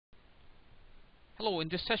Hello, in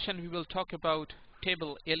this session we will talk about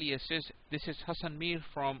table aliases. This is Hassan Mir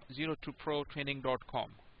from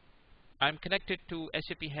 02protraining.com. I'm connected to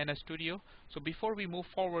SAP HANA Studio. So before we move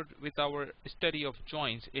forward with our study of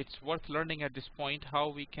joins, it's worth learning at this point how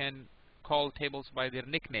we can call tables by their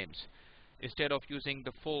nicknames instead of using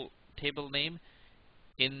the full table name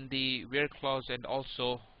in the where clause and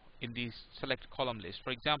also in the select column list.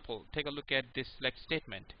 For example, take a look at this select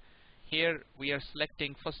statement. Here we are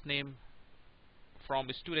selecting first name from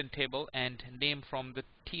a student table and name from the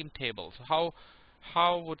team table. So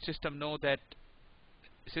how would system know that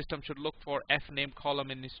system should look for F name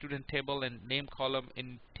column in the student table and name column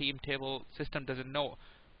in team table? System doesn't know.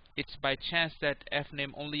 It's by chance that F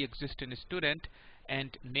name only exists in a student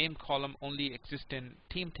and name column only exists in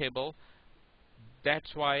team table.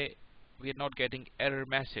 That's why we are not getting error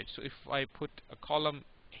message. So if I put a column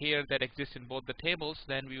here that exists in both the tables,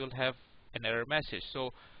 then we will have an error message.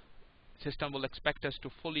 So system will expect us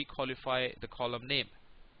to fully qualify the column name.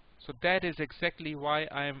 So that is exactly why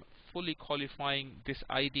I am fully qualifying this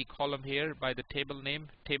ID column here by the table name.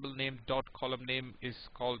 Table name dot column name is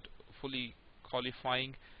called fully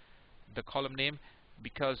qualifying the column name,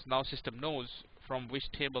 because now system knows from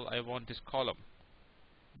which table I want this column.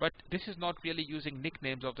 But this is not really using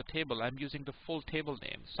nicknames of the table. I'm using the full table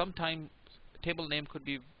name. Sometimes table name could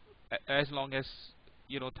be as long as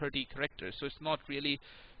 30 characters. So it's not really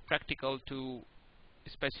practical to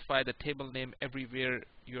specify the table name everywhere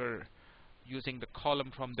you're using the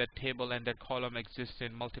column from that table and that column exists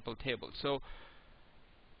in multiple tables. So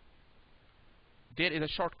there is a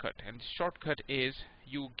shortcut, and the shortcut is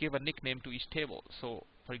you give a nickname to each table. So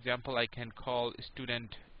for example, I can call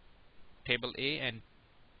student table A and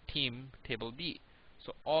team table B.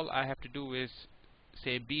 So all I have to do is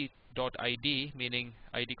say b.id, meaning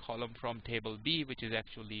ID column from table B, which is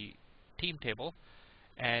actually team table,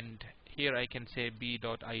 and here I can say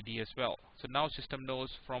b.id as well. So now system knows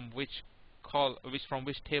from which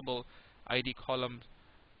table ID column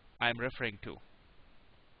I'm referring to.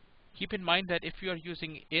 Keep in mind that if you are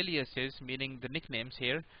using aliases, meaning the nicknames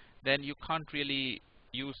here, then you can't really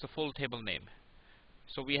use the full table name.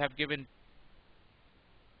 So we have given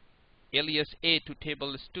alias A to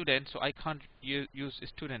table student, so I can't use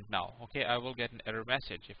student now. Okay, I will get an error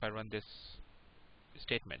message if I run this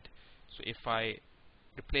statement. So if I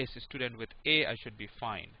replace student with A, I should be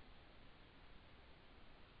fine.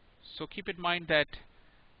 So keep in mind that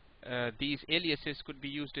these aliases could be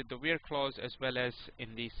used in the where clause as well as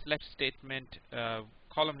in the select statement,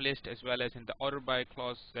 column list, as well as in the order by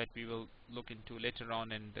clause that we will look into later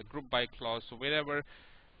on, in the group by clause. So wherever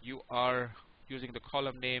you are using the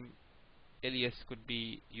column name, alias could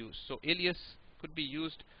be used. So alias could be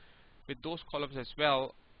used with those columns as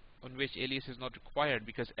well on which alias is not required,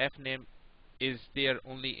 because F name is there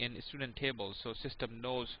only in student table. So system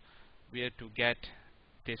knows where to get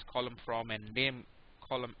this column from, and name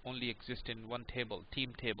column only exists in one table,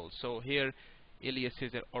 team table. So here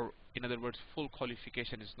aliases, or in other words full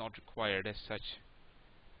qualification, is not required as such,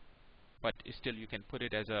 but still you can put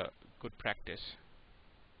it as a good practice.